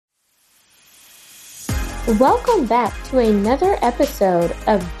Welcome back to another episode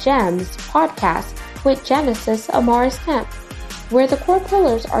of GEMS podcast with Genesis Amaris Kemp, where the core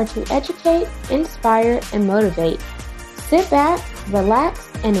pillars are to educate, inspire, and motivate. Sit back, relax,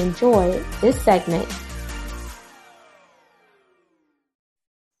 and enjoy this segment.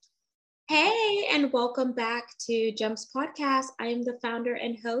 Hey, and welcome back to GEMS podcast. I am the founder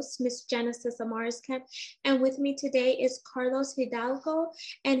and host, Miss Genesis Amaris Kemp, and with me today is Carlos Hidalgo.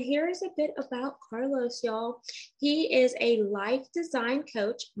 And here is a bit about Carlos, y'all. He is a life design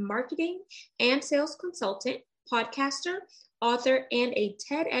coach, marketing and sales consultant, podcaster, author, and a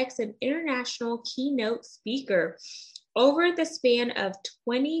TEDx and international keynote speaker. Over the span of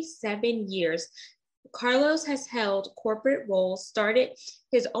 27 years, Carlos has held corporate roles, started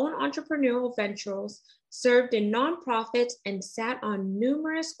his own entrepreneurial ventures, served in nonprofits, and sat on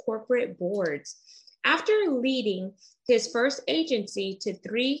numerous corporate boards. After leading his first agency to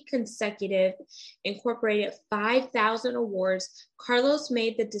 3 consecutive incorporated 5,000 awards, Carlos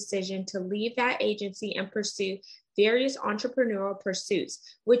made the decision to leave that agency and pursue various entrepreneurial pursuits,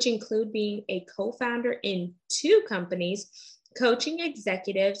 which include being a co-founder in 2 companies, coaching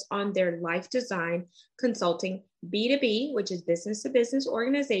executives on their life design, consulting B2B, which is business to business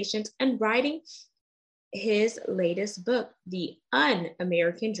organizations, and writing his latest book, The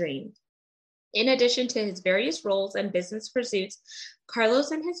Un-American Dream. In addition to his various roles and business pursuits,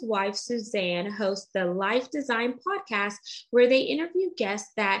 Carlos and his wife, Suzanne, host the Life Design Podcast, where they interview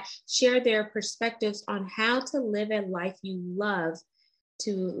guests that share their perspectives on how to live a life you love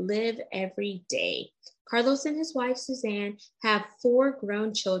to live every day. Carlos and his wife, Suzanne, have 4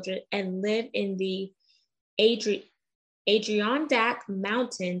 grown children and live in the Adirondack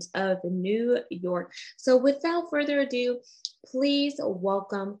Mountains of New York. So without further ado, please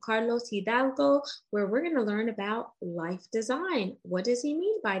welcome Carlos Hidalgo, where we're going to learn about life design. What does he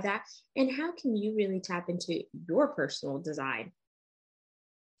mean by that? And how can you really tap into your personal design?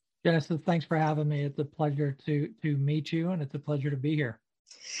 Genesis, thanks for having me. It's a pleasure to meet you, and it's a pleasure to be here.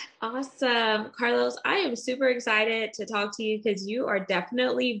 Awesome. Carlos, I am super excited to talk to you because you are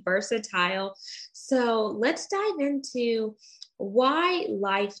definitely versatile. So let's dive into why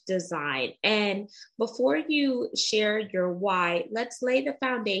life design. And before you share your why, let's lay the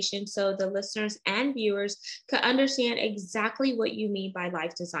foundation so the listeners and viewers can understand exactly what you mean by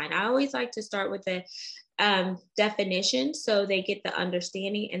life design. I always like to start with the definition so they get the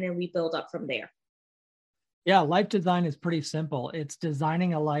understanding, and then we build up from there. Yeah, life design is pretty simple. It's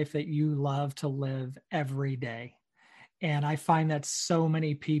designing a life that you love to live every day. And I find that so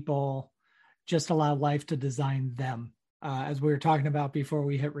many people just allow life to design them. As we were talking about before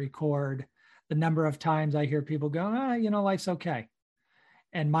we hit record, the number of times I hear people go, life's okay.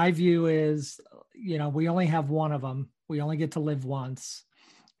 And my view is, we only have one of them. We only get to live once.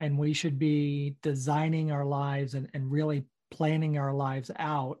 And we should be designing our lives and really planning our lives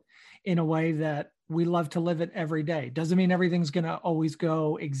out in a way that we love to live it every day. Doesn't mean everything's going to always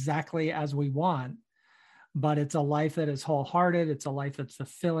go exactly as we want, but it's a life that is wholehearted. It's a life that's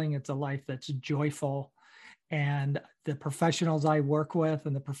fulfilling. It's a life that's joyful. And the professionals I work with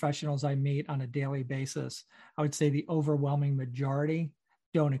and the professionals I meet on a daily basis, I would say the overwhelming majority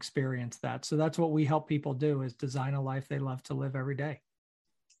don't experience that. So that's what we help people do, is design a life they love to live every day.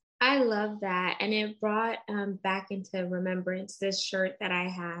 I love that. And it brought back into remembrance this shirt that I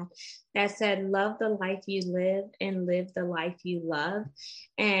had that said, love the life you live and live the life you love.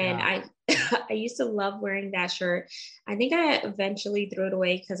 And yeah. I used to love wearing that shirt. I think I eventually threw it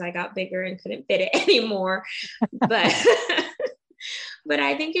away because I got bigger and couldn't fit it anymore. But but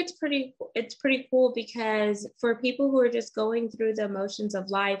I think it's pretty cool, because for people who are just going through the emotions of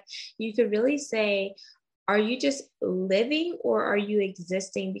life, you could really say, are you just living or are you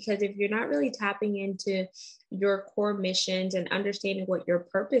existing? Because if you're not really tapping into your core missions and understanding what your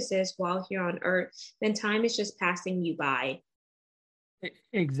purpose is while here on earth, then time is just passing you by.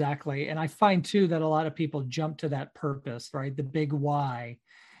 Exactly. And I find too that a lot of people jump to that purpose, right? The big why.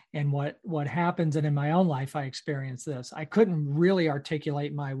 And what happens, and in my own life, I experienced this. I couldn't really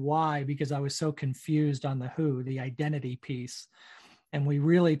articulate my why because I was so confused on the who, the identity piece. And we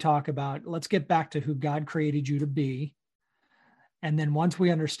really talk about, let's get back to who God created you to be. And then once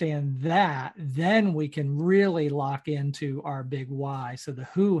we understand that, then we can really lock into our big why. So the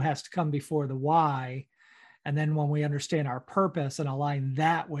who has to come before the why. And then when we understand our purpose and align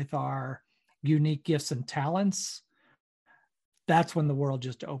that with our unique gifts and talents, that's when the world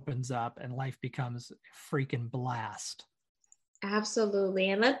just opens up and life becomes a freaking blast. Absolutely.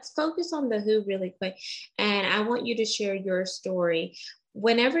 And let's focus on the who really quick. And I want you to share your story.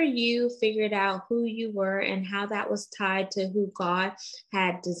 whenever you figured out who you were and how that was tied to who God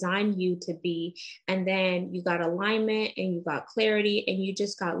had designed you to be, and then you got alignment and you got clarity and you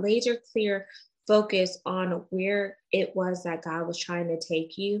just got laser clear focus on where it was that God was trying to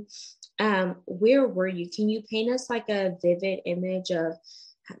take you, where were you? Can you paint us like a vivid image of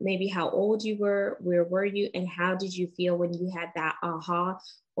maybe how old you were, where were you, and how did you feel when you had that aha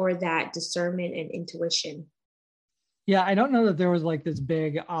or that discernment and intuition? Yeah, I don't know that there was like this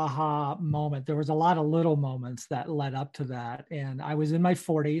big aha moment. There was a lot of little moments that led up to that. And I was in my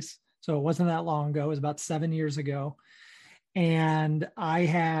 40s, so it wasn't that long ago. It was about 7 years ago. And I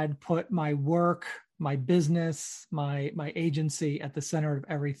had put my work, my business, my agency at the center of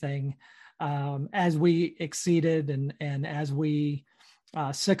everything. As we exceeded and as we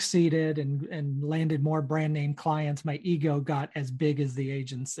succeeded and landed more brand name clients, my ego got as big as the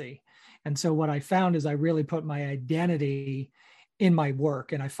agency. And so what I found is I really put my identity in my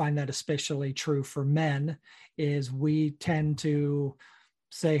work. And I find that especially true for men is we tend to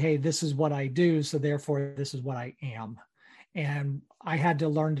say, hey, this is what I do, so therefore this is what I am. And I had to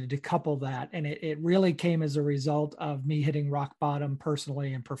learn to decouple that. And it really came as a result of me hitting rock bottom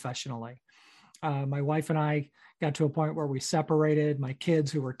personally and professionally. My wife and I got to a point where we separated. My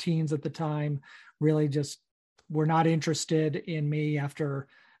kids, who were teens at the time, really just were not interested in me after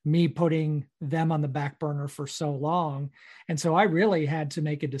me putting them on the back burner for so long. And so I really had to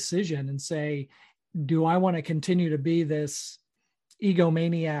make a decision and say, do I want to continue to be this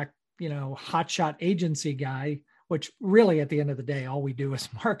egomaniac, hotshot agency guy, which really at the end of the day, all we do is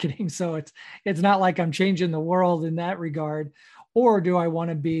marketing. So it's not like I'm changing the world in that regard. Or do I want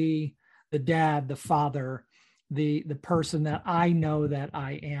to be the dad, the father, the person that I know that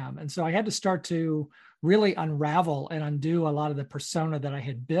I am? And so I had to start to really unravel and undo a lot of the persona that I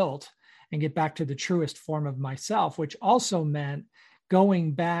had built and get back to the truest form of myself, which also meant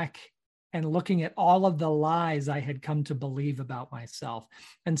going back and looking at all of the lies I had come to believe about myself.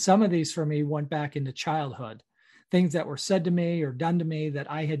 And some of these for me went back into childhood, things that were said to me or done to me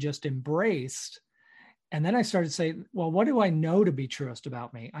that I had just embraced. And then I started to say, well, what do I know to be truest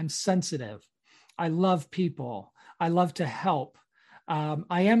about me? I'm sensitive. I love people. I love to help.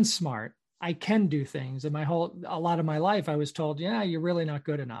 I am smart. I can do things. And a lot of my life, I was told, yeah, you're really not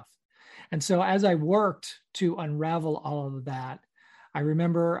good enough. And so as I worked to unravel all of that, I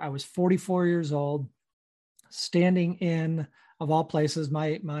remember I was 44 years old, standing in, of all places,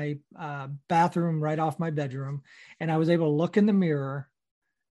 my bathroom right off my bedroom. And I was able to look in the mirror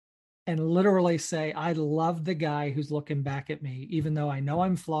and literally say, I love the guy who's looking back at me, even though I know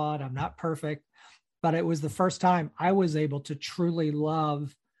I'm flawed, I'm not perfect. But it was the first time I was able to truly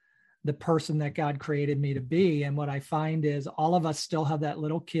love the person that God created me to be. And what I find is all of us still have that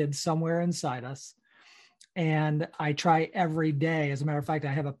little kid somewhere inside us. And I try every day. As a matter of fact,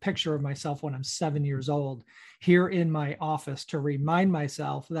 I have a picture of myself when I'm 7 years old here in my office to remind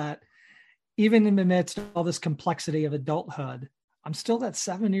myself that even in the midst of all this complexity of adulthood, I'm still that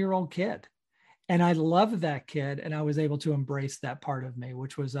 7-year-old kid. And I love that kid. And I was able to embrace that part of me,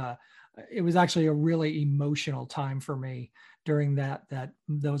 which was it was actually a really emotional time for me during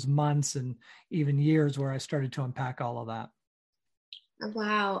those months and even years where I started to unpack all of that.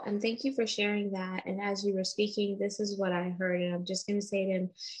 Wow. And thank you for sharing that. And as you were speaking, this is what I heard. And I'm just going to say it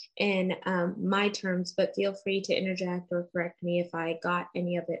in my terms, but feel free to interject or correct me if I got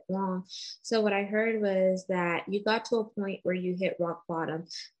any of it wrong. So what I heard was that you got to a point where you hit rock bottom,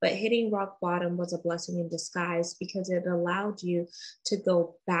 but hitting rock bottom was a blessing in disguise because it allowed you to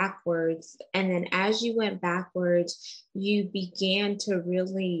go backwards. And then as you went backwards, you began to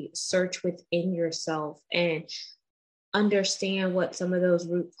really search within yourself and understand what some of those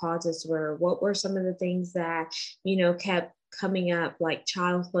root causes were. What were some of the things that, kept coming up, like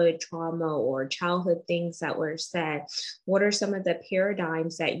childhood trauma or childhood things that were said? What are some of the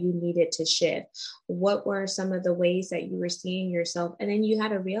paradigms that you needed to shift? What were some of the ways that you were seeing yourself? And then you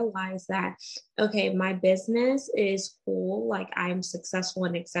had to realize that, okay, my business is cool, like I'm successful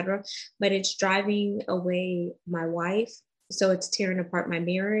and etc., but it's driving away my wife. So it's tearing apart my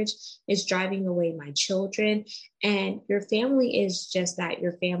marriage, it's driving away my children. And your family is just that,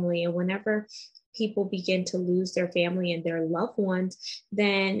 your family. And whenever people begin to lose their family and their loved ones,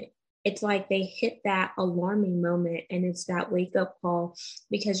 then it's like they hit that alarming moment. And it's that wake up call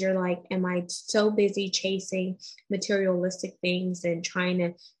because you're like, am I so busy chasing materialistic things and trying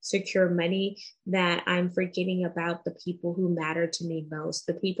to secure money that I'm forgetting about the people who matter to me most,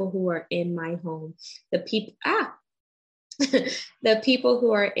 the people who are in my home, the people, the people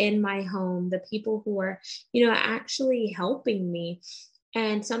who are in my home, the people who are, actually helping me.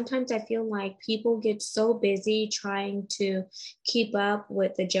 And sometimes I feel like people get so busy trying to keep up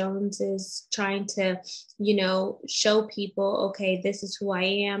with the Joneses, trying to, show people, okay, this is who I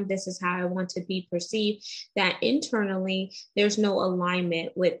am, this is how I want to be perceived, that internally there's no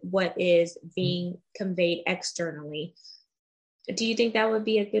alignment with what is being conveyed externally. Do you think that would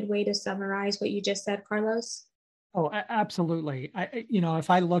be a good way to summarize what you just said, Carlos? Oh, absolutely. If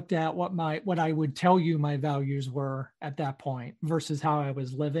I looked at what I would tell you my values were at that point versus how I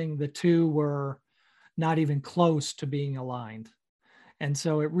was living, the two were not even close to being aligned. And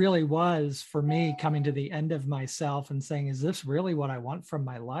so it really was for me coming to the end of myself and saying, is this really what I want from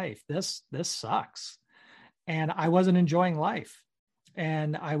my life? This sucks. And I wasn't enjoying life.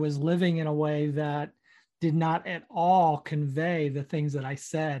 And I was living in a way that did not at all convey the things that I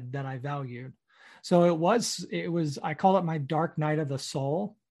said that I valued. So it was, I call it my dark night of the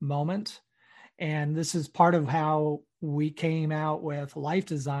soul moment. And this is part of how we came out with Life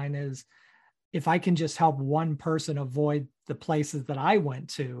Design is if I can just help one person avoid the places that I went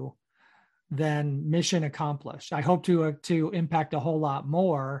to, then mission accomplished. I hope to impact a whole lot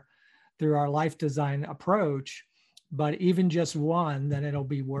more through our Life Design approach, but even just one, then it'll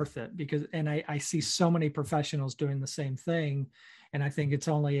be worth it and I see so many professionals doing the same thing. And I think it's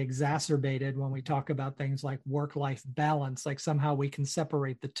only exacerbated when we talk about things like work-life balance, like somehow we can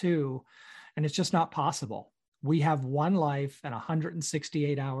separate the two, and it's just not possible. We have one life and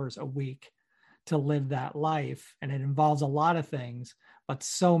 168 hours a week to live that life. And it involves a lot of things, but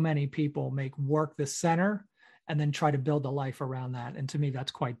so many people make work the center and then try to build a life around that. And to me,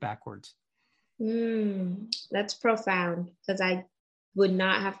 that's quite backwards. That's profound because I would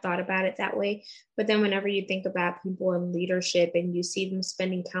not have thought about it that way. But then whenever you think about people in leadership and you see them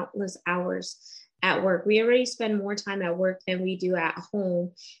spending countless hours at work, we already spend more time at work than we do at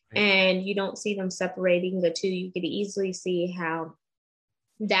home. Right. And you don't see them separating the two. You could easily see how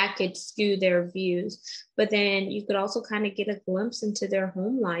that could skew their views. But then you could also kind of get a glimpse into their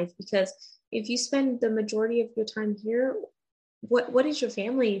home life, because if you spend the majority of your time here, what is your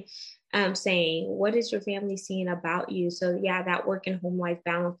family saying? What is your family seeing about you? So yeah, that work and home life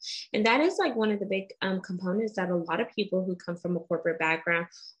balance. And that is like one of the big components that a lot of people who come from a corporate background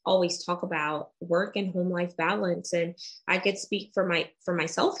always talk about, work and home life balance. And I could speak for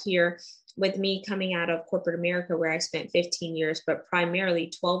myself here, with me coming out of corporate America, where I spent 15 years, but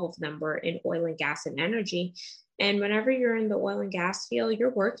primarily 12 of them were in oil and gas and energy. And whenever you're in the oil and gas field, you're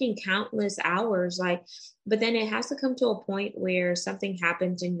working countless hours, but then it has to come to a point where something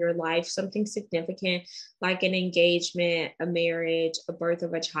happens in your life, something significant, like an engagement, a marriage, a birth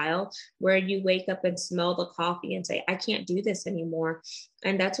of a child, where you wake up and smell the coffee and say, I can't do this anymore.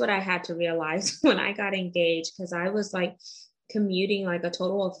 And that's what I had to realize when I got engaged, because I was like commuting like a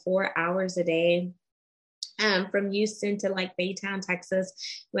total of 4 hours a day. From Houston to like Baytown,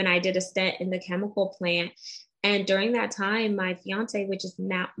 Texas, when I did a stint in the chemical plant. And during that time, my fiance, which is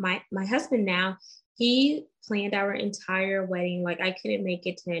now my husband now, he planned our entire wedding. Like I couldn't make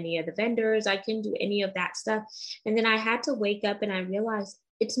it to any of the vendors. I couldn't do any of that stuff. And then I had to wake up and I realized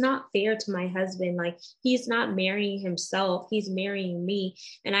it's not fair to my husband. Like he's not marrying himself, he's marrying me.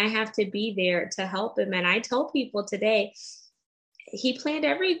 And I have to be there to help him. And I tell people today, he planned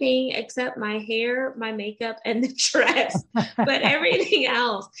everything except my hair, my makeup, and the dress, but everything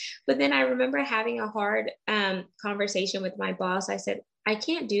else. But then I remember having a hard conversation with my boss. I said, I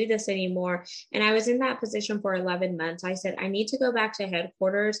can't do this anymore. And I was in that position for 11 months. I said, I need to go back to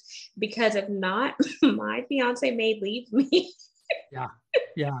headquarters, because if not, my fiance may leave me.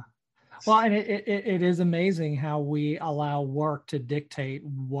 Yeah. Well, and it is amazing how we allow work to dictate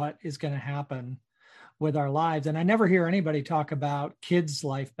what is going to happen with our lives. And I never hear anybody talk about kids'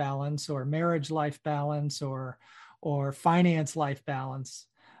 life balance or marriage life balance or finance life balance.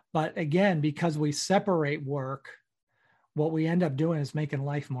 But again, because we separate work, what we end up doing is making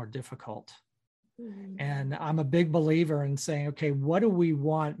life more difficult. Mm-hmm. And I'm a big believer in saying, okay, what do we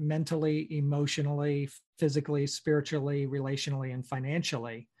want mentally, emotionally, physically, spiritually, relationally, and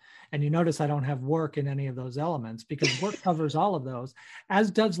financially? And you notice I don't have work in any of those elements, because work covers all of those,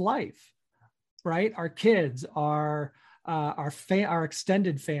 as does life. Right? Our kids, our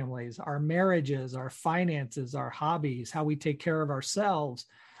extended families, our marriages, our finances, our hobbies, how we take care of ourselves.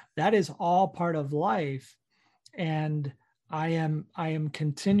 That is all part of life. And I am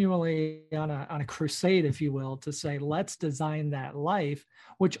continually on a crusade, if you will, to say, let's design that life,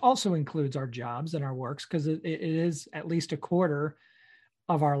 which also includes our jobs and our works, because it is at least a quarter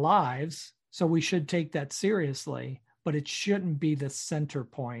of our lives. So we should take that seriously. But it shouldn't be the center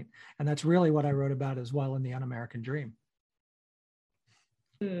point. And that's really what I wrote about as well in The Un-American Dream.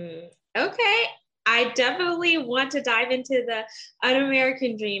 Okay. I I definitely want to dive into the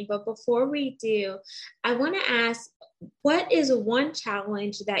Un-American Dream. But before we do, I want to ask, what is one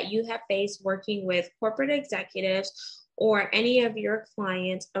challenge that you have faced working with corporate executives or any of your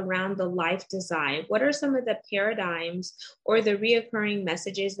clients around the life design? What are some of the paradigms or the reoccurring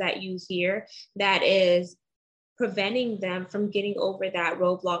messages that you hear that is preventing them from getting over that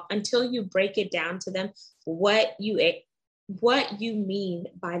roadblock until you break it down to them what you mean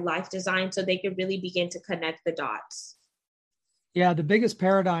by life design so they can really begin to connect the dots? Yeah, the biggest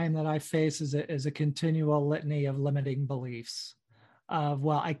paradigm that I face is a continual litany of limiting beliefs of,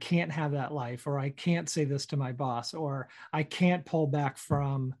 well, I can't have that life, or I can't say this to my boss, or I can't pull back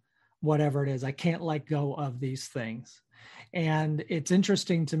from whatever it is. I can't let go of these things. And it's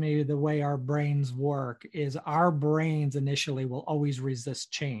interesting to me the way our brains work is our brains initially will always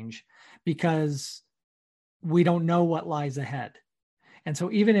resist change because we don't know what lies ahead. And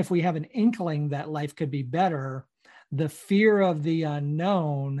so even if we have an inkling that life could be better, the fear of the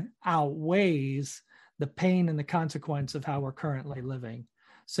unknown outweighs the pain and the consequence of how we're currently living.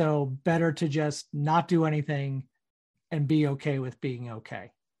 So better to just not do anything and be okay with being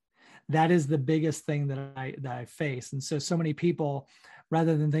okay. That is the biggest thing that I face. And so many people,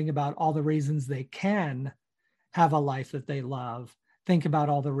 rather than think about all the reasons they can have a life that they love, think about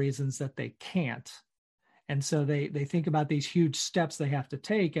all the reasons that they can't. And so they think about these huge steps they have to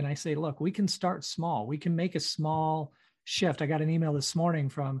take. And I say, look, we can start small. We can make a small shift. I got an email this morning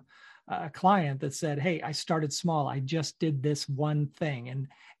from a client that said, hey, I started small. I just did this one thing.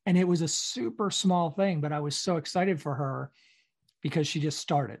 And it was a super small thing, but I was so excited for her because she just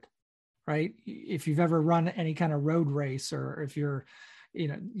started, right? If you've ever run any kind of road race, or if you're,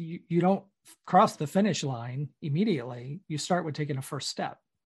 you don't cross the finish line immediately, you start with taking a first step.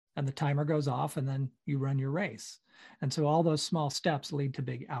 And the timer goes off and then you run your race. And so all those small steps lead to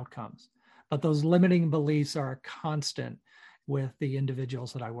big outcomes. But those limiting beliefs are a constant with the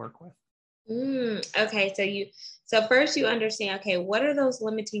individuals that I work with. Okay. So first you understand, okay, what are those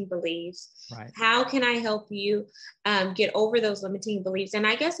limiting beliefs? Right. How can I help you get over those limiting beliefs? And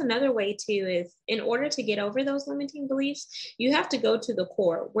I guess another way too is, in order to get over those limiting beliefs, you have to go to the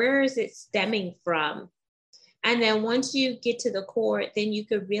core. Where is it stemming from? And then once you get to the core, then you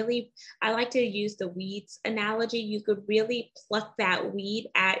could really, I like to use the weeds analogy. You could really pluck that weed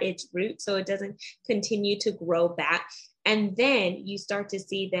at its root so it doesn't continue to grow back. And then you start to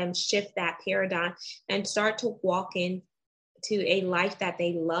see them shift that paradigm and start to walk into a life that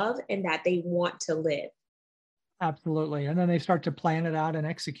they love and that they want to live. Absolutely. And then they start to plan it out and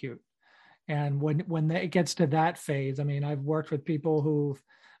execute. And when it gets to that phase, I mean, I've worked with people who've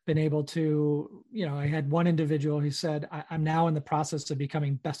been able to, I had one individual who said, I'm now in the process of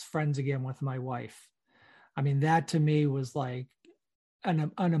becoming best friends again with my wife. I mean, that to me was like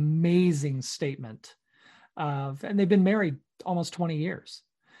an amazing statement. And they've been married almost 20 years.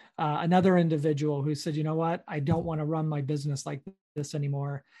 Another individual who said, you know what, I don't want to run my business like this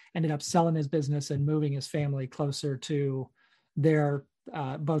anymore, ended up selling his business and moving his family closer to their,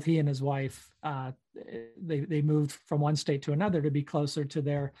 both he and his wife, they moved from one state to another to be closer to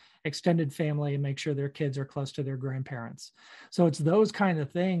their extended family and make sure their kids are close to their grandparents. So it's those kind of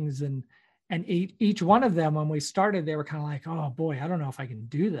things. And each one of them, when we started, they were kind of like, oh boy, I don't know if I can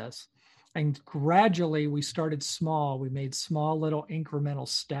do this. And gradually we started small. We made small little incremental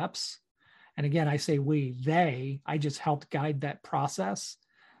steps. And again, I say I just helped guide that process.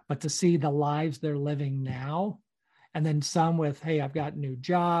 But to see the lives they're living now, and then some with, hey, I've got a new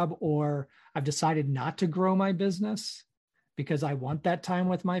job, or I've decided not to grow my business because I want that time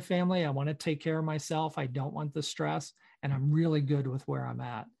with my family. I want to take care of myself. I don't want the stress. And I'm really good with where I'm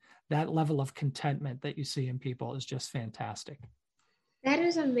at. That level of contentment that you see in people is just fantastic. That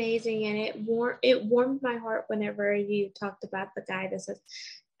is amazing. And it warmed my heart whenever you talked about the guy that says,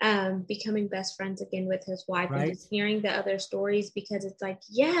 becoming best friends again with his wife, right? And just hearing the other stories, because it's like,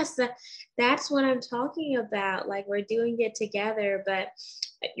 yes, that's what I'm talking about. Like, we're doing it together, but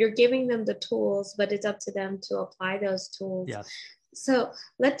you're giving them the tools, but it's up to them to apply those tools. Yes. So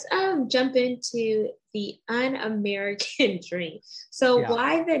let's jump into the Un-American Dream. So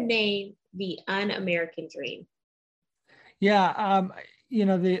why the name, the Un-American Dream? Yeah,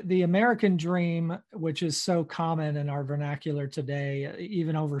 the American dream, which is so common in our vernacular today,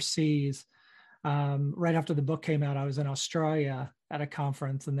 even overseas. Right after the book came out, I was in Australia at a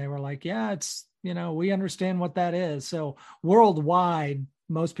conference, and they were like, yeah, it's, we understand what that is. So worldwide,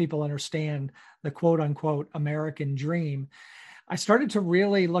 most people understand the quote unquote American dream. I started to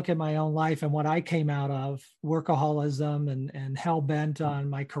really look at my own life and what I came out of, workaholism and hell bent on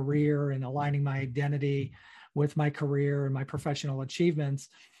my career and aligning my identity with my career and my professional achievements.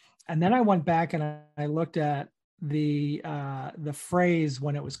 And then I went back and I looked at the phrase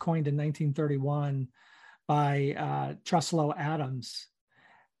when it was coined in 1931 by Truslow Adams,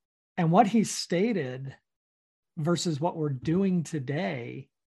 and what he stated versus what we're doing today,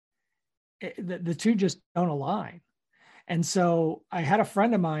 the two just don't align. And so I had a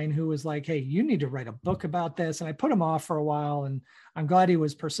friend of mine who was like, hey, you need to write a book about this. And I put him off for a while, and I'm glad he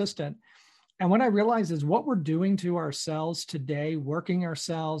was persistent. And what I realized is what we're doing to ourselves today, working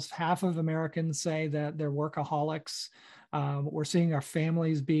ourselves. Half of Americans say that they're workaholics. We're seeing our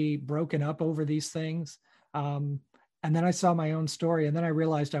families be broken up over these things. And then I saw my own story, and then I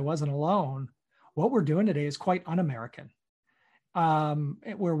realized I wasn't alone. What we're doing today is quite un-American,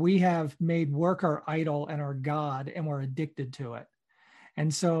 where we have made work our idol and our God, and we're addicted to it.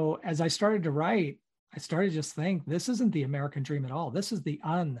 And so as I started to write, I started to just think, this isn't the American dream at all. This is the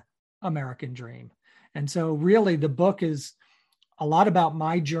un-American dream. And so really the book is a lot about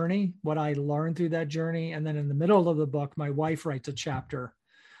my journey, what I learned through that journey. And then in the middle of the book, my wife writes a chapter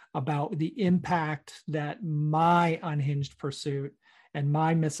about the impact that my unhinged pursuit and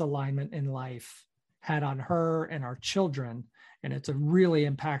my misalignment in life had on her and our children. And it's a really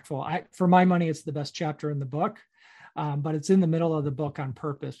impactful, for my money, it's the best chapter in the book, but it's in the middle of the book on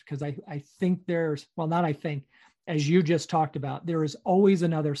purpose, because I think there's, well, not I think, as you just talked about, there is always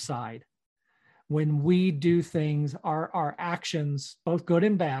another side. When we do things, our actions, both good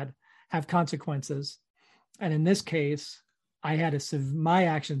and bad, have consequences. And in this case, my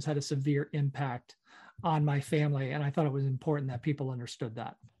actions had a severe impact on my family. And I thought it was important that people understood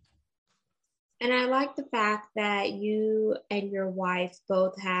that. And I like the fact that you and your wife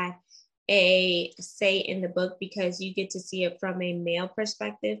both had a say in the book, because you get to see it from a male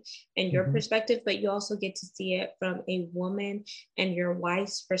perspective and your perspective, but you also get to see it from a woman and your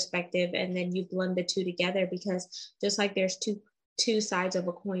wife's perspective. And then you blend the two together, because just like there's two sides of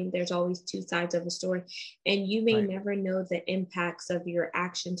a coin, there's always two sides of a story. And you may never know the impacts of your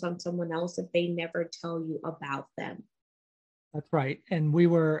actions on someone else if they never tell you about them. That's right. And we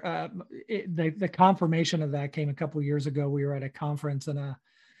were, the confirmation of that came a couple of years ago. We were at a conference, and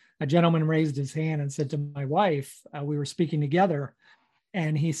a gentleman raised his hand and said to my wife, we were speaking together,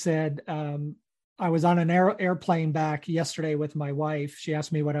 and he said, I was on an airplane back yesterday with my wife. She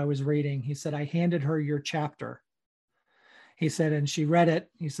asked me what I was reading. He said, I handed her your chapter. He said, and she read it.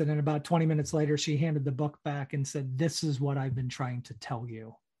 He said, and about 20 minutes later, she handed the book back and said, this is what I've been trying to tell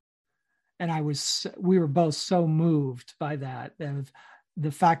you. And we were both so moved by that, of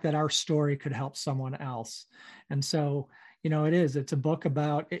the fact that our story could help someone else. And so, it's a book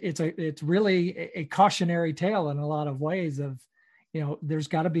about, it's really a cautionary tale in a lot of ways of, there's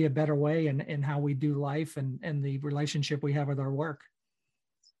got to be a better way in how we do life and the relationship we have with our work.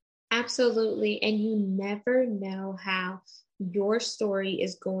 Absolutely. And you never know how your story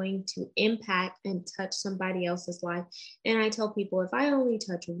is going to impact and touch somebody else's life. And I tell people, if I only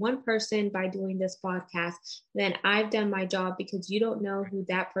touch one person by doing this podcast, then I've done my job, because you don't know who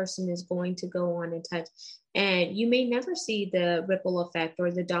that person is going to go on and touch. And you may never see the ripple effect or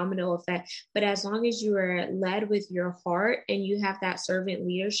the domino effect, but as long as you are led with your heart and you have that servant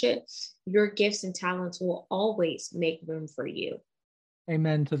leadership, your gifts and talents will always make room for you.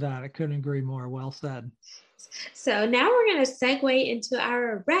 Amen to that. I couldn't agree more. Well said. So now we're going to segue into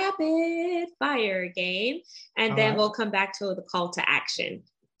our rapid fire game, and then we'll come back to the call to action.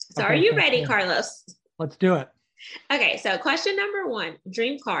 So are you ready, Carlos? Let's do it. Okay. So question number 1,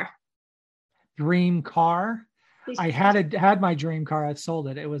 dream car. Dream car. I had my dream car. I sold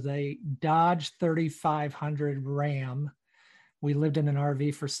it. It was a Dodge 3500 Ram. We lived in an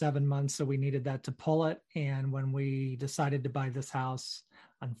RV for 7 months, so we needed that to pull it. And when we decided to buy this house,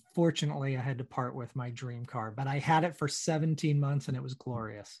 unfortunately, I had to part with my dream car, but I had it for 17 months and it was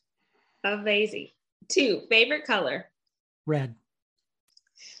glorious. Amazing. 2, favorite color. Red.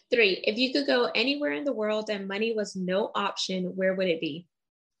 3, if you could go anywhere in the world and money was no option, where would it be?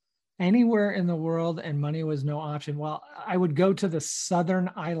 Anywhere in the world and money was no option. Well, I would go to the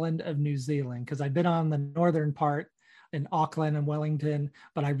southern island of New Zealand, because I've been on the northern part in Auckland and Wellington,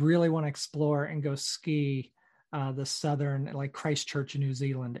 but I really want to explore and go ski the southern, like Christchurch, New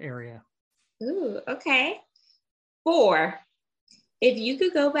Zealand area. Ooh, okay. 4, if you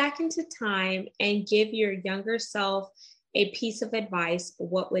could go back into time and give your younger self a piece of advice,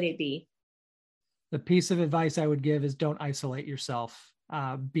 what would it be? The piece of advice I would give is don't isolate yourself.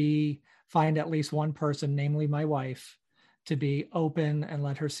 Find at least one person, namely my wife, to be open and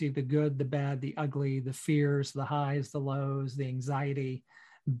let her see the good, the bad, the ugly, the fears, the highs, the lows, the anxiety.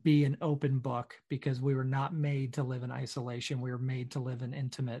 Be an open book, because we were not made to live in isolation. We were made to live in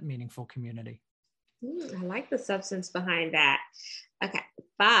intimate, meaningful community. I like the substance behind that. Okay.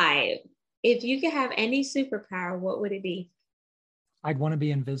 5. If you could have any superpower, what would it be? I'd want to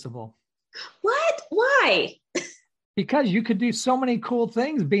be invisible. What? Why? Because you could do so many cool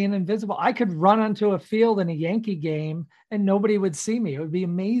things being invisible. I could run onto a field in a Yankee game and nobody would see me. It would be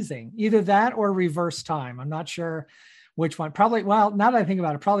amazing. Either that or reverse time. I'm not sure which one. Probably, well, now that I think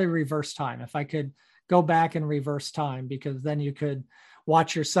about it, probably reverse time. If I could go back and reverse time, because then you could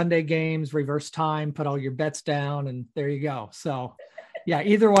watch your Sunday games, reverse time, put all your bets down, and there you go. So yeah,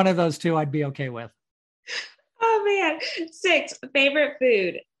 either one of those two I'd be okay with. Oh man. 6. Favorite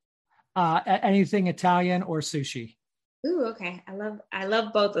food. Anything Italian or sushi. Ooh, okay. I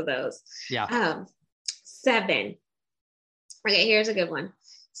love both of those. Yeah. 7. Okay, here's a good one.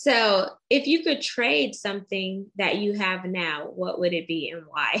 So if you could trade something that you have now, what would it be and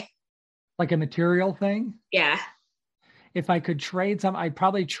why? Like a material thing? Yeah. If I could trade some, I'd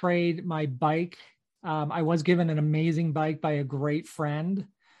probably trade my bike. I was given an amazing bike by a great friend,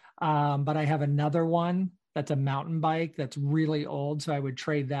 but I have another one that's a mountain bike that's really old. So I would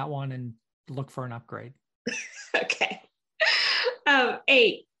trade that one and look for an upgrade. Okay.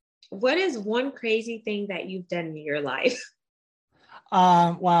 8. What is one crazy thing that you've done in your life?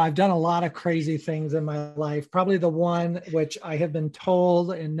 Well, I've done a lot of crazy things in my life. Probably the one which I have been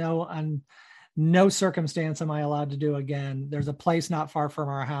told in no circumstance am I allowed to do again. There's a place not far from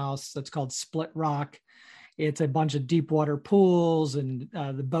our house that's called Split Rock. It's a bunch of deep water pools, and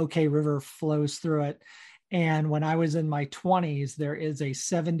the Bouquet River flows through it. And when I was in my 20s, there is a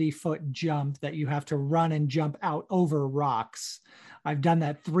 70-foot jump that you have to run and jump out over rocks. I've done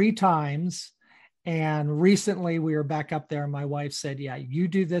that 3 times. And recently we were back up there. And my wife said, yeah, you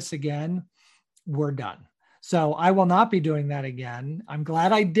do this again, we're done. So I will not be doing that again. I'm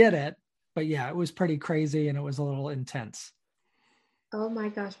glad I did it. But yeah, it was pretty crazy and it was a little intense. Oh my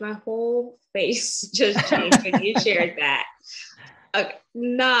gosh, my whole face just changed when you shared that. Okay,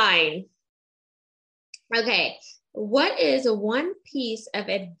 9. Okay, what is one piece of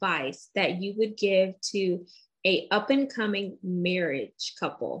advice that you would give to a up and coming married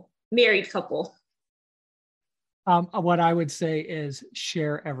couple? What I would say is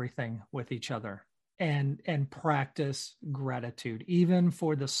share everything with each other and practice gratitude, even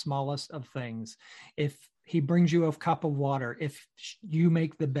for the smallest of things. If he brings you a cup of water, if you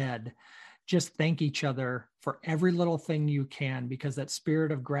make the bed, just thank each other for every little thing you can, because that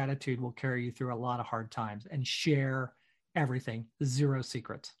spirit of gratitude will carry you through a lot of hard times. And share everything, 0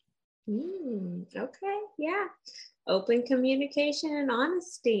 secrets. Okay, yeah. Open communication and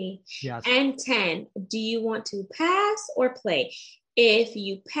honesty. Yes. And 10, do you want to pass or play? If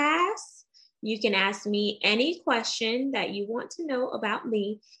you pass, you can ask me any question that you want to know about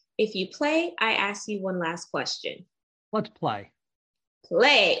me. If you play, I ask you one last question. Let's play.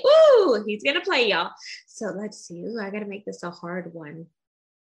 Play. Ooh, he's going to play, y'all. So let's see. Ooh, I got to make this a hard one.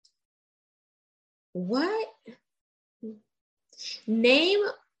 What? Name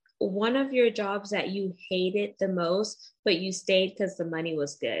one of your jobs that you hated the most, but you stayed because the money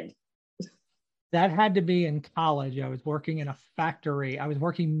was good. That had to be in college. I was working in a factory. I was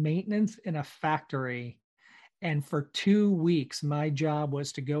working maintenance in a factory. And for 2 weeks, my job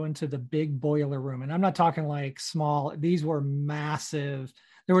was to go into the big boiler room. And I'm not talking like small, these were massive.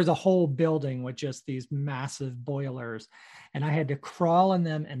 There was a whole building with just these massive boilers. And I had to crawl in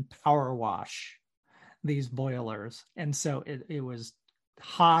them and power wash these boilers. And so it was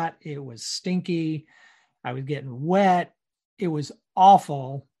hot. It was stinky. I was getting wet. It was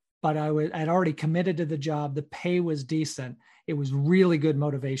awful, but I'd already committed to the job. The pay was decent. It was really good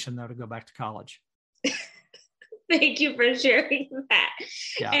motivation, though, to go back to college. Thank you for sharing that.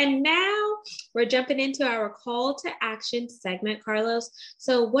 Yeah. And now we're jumping into our call to action segment, Carlos.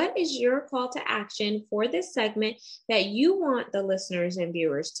 So what is your call to action for this segment that you want the listeners and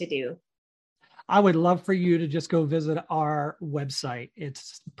viewers to do? I would love for you to just go visit our website.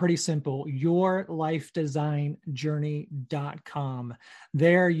 It's pretty simple, yourlifedesignjourney.com.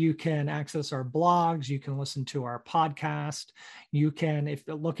 There you can access our blogs. You can listen to our podcast. You can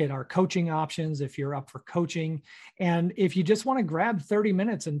look at our coaching options if you're up for coaching. And if you just want to grab 30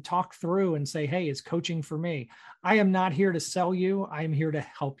 minutes and talk through and say, hey, is coaching for me? I am not here to sell you. I am here to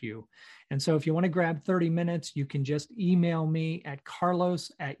help you. And so if you want to grab 30 minutes, you can just email me at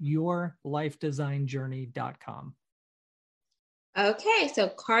carlos@yourlifedesignjourney.com. Okay, so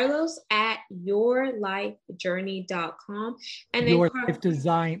carlos@yourlifejourney.com. And then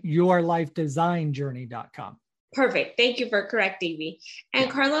yourlifedesignjourney.com. Perfect. Thank you for correcting me. And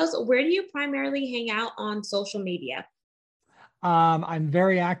Carlos, where do you primarily hang out on social media? I'm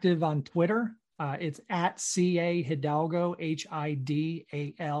very active on Twitter. It's at CA Hidalgo, Hidalgo.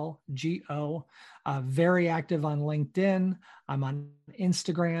 Very active on LinkedIn. I'm on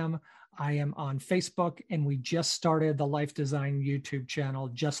Instagram. I am on Facebook, and we just started the Life Design YouTube channel.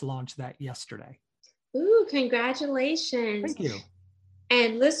 Just launched that yesterday. Ooh, congratulations. Thank you.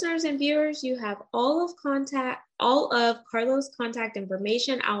 And listeners and viewers, you have all of Carlos' contact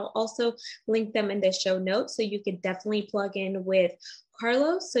information. I'll also link them in the show notes, so you can definitely plug in with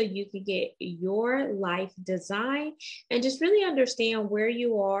Carlos so you can get your life design and just really understand where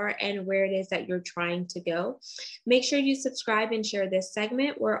you are and where it is that you're trying to go. Make sure you subscribe and share this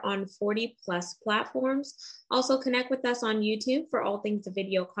segment. We're on 40 plus platforms. Also connect with us on YouTube for all things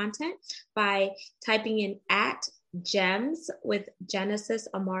video content by typing in @GEMS with Genesis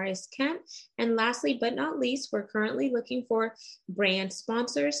Amaris Kemp. And lastly, but not least, we're currently looking for brand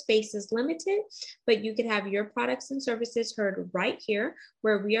sponsors. Space is limited, but you could have your products and services heard right here,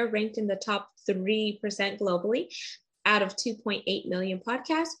 where we are ranked in the top 3% globally out of 2.8 million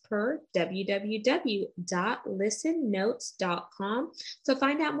podcasts per www.listennotes.com. So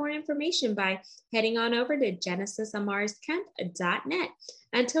find out more information by heading on over to genesisamarisKemp.net.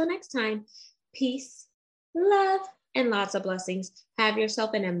 Until next time, peace, love, and lots of blessings. Have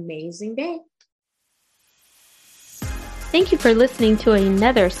yourself an amazing day. Thank you for listening to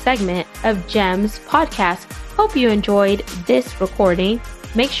another segment of GEMS Podcast. Hope you enjoyed this recording.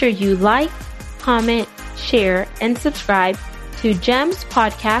 Make sure you like, comment, share, and subscribe to GEMS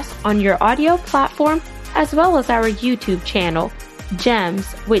Podcast on your audio platform, as well as our YouTube channel, GEMS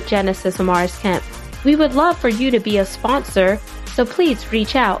with Genesis Amaris Kemp. We would love for you to be a sponsor, so please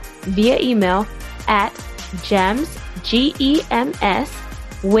reach out via email at GEMS, GEMS,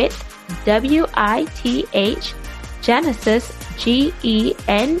 with WITH, Genesis,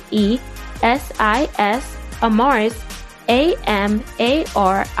 GENESIS, Amaris, AMARIS,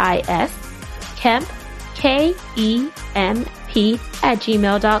 Kemp, KEMP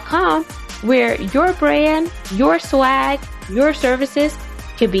 @gmail.com, where your brand, your swag, your services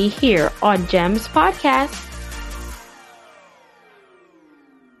can be here on GEMS Podcast.